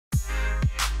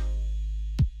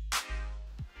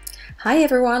Hi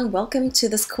everyone, welcome to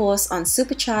this course on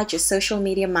Supercharge your social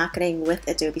media marketing with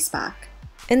Adobe Spark.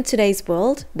 In today's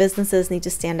world, businesses need to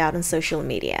stand out in social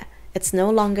media. It's no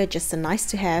longer just a nice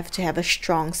to have a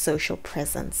strong social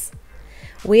presence.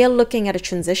 We are looking at a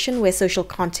transition where social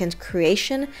content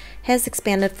creation has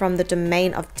expanded from the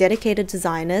domain of dedicated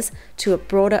designers to a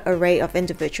broader array of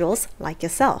individuals like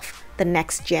yourself, the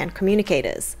next-gen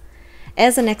communicators.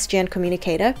 As a next-gen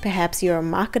communicator, perhaps you're a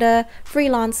marketer,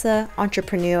 freelancer,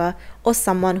 entrepreneur, or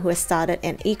someone who has started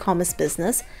an e-commerce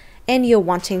business and you're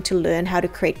wanting to learn how to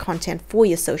create content for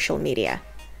your social media.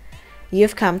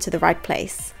 You've come to the right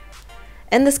place.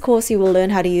 In this course, you will learn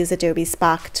how to use Adobe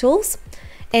Spark tools,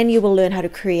 and you will learn how to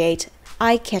create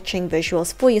eye-catching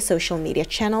visuals for your social media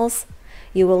channels.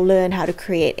 You will learn how to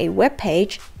create a web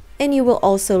page, and you will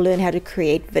also learn how to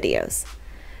create videos.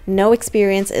 No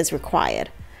experience is required.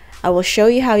 I will show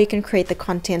you how you can create the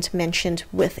content mentioned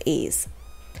with ease.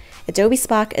 Adobe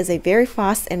Spark is a very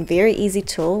fast and very easy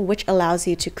tool which allows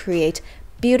you to create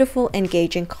beautiful,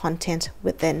 engaging content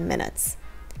within minutes.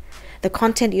 The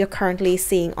content you're currently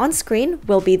seeing on screen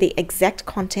will be the exact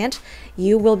content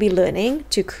you will be learning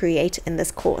to create in this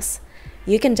course.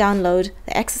 You can download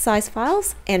the exercise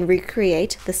files and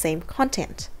recreate the same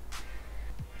content.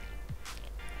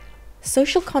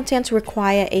 Social content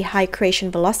require a high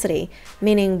creation velocity,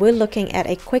 meaning we're looking at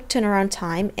a quick turnaround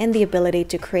time and the ability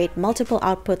to create multiple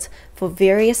outputs for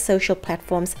various social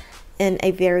platforms in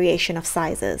a variation of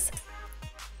sizes.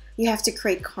 You have to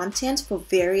create content for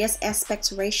various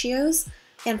aspect ratios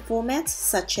and formats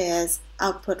such as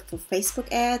output for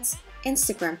Facebook ads,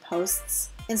 Instagram posts,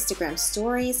 Instagram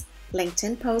stories,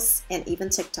 LinkedIn posts, and even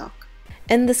TikTok.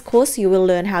 In this course, you will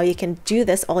learn how you can do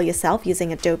this all yourself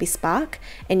using Adobe Spark,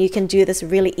 and you can do this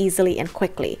really easily and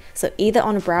quickly. So either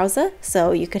on a browser,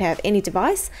 so you could have any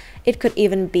device, it could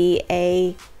even be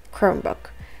a Chromebook.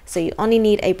 So you only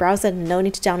need a browser, no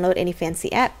need to download any fancy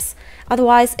apps.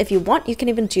 Otherwise, if you want, you can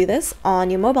even do this on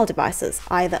your mobile devices,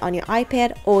 either on your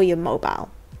iPad or your mobile.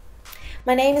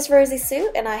 My name is Rosie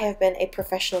Sue and I have been a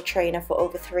professional trainer for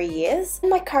over 3 years. In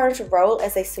my current role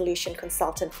as a solution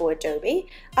consultant for Adobe,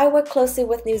 I work closely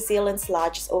with New Zealand's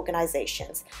largest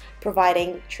organizations,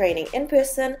 providing training in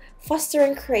person,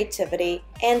 fostering creativity,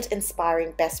 and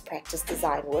inspiring best practice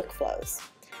design workflows.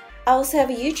 I also have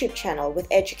a YouTube channel with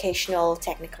educational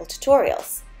technical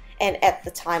tutorials, and at the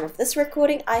time of this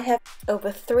recording, I have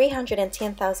over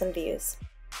 310,000 views.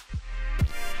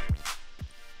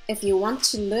 If you want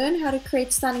to learn how to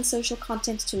create stunning social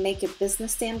content to make your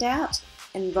business stand out,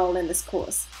 enroll in this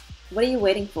course. What are you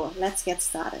waiting for? Let's get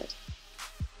started.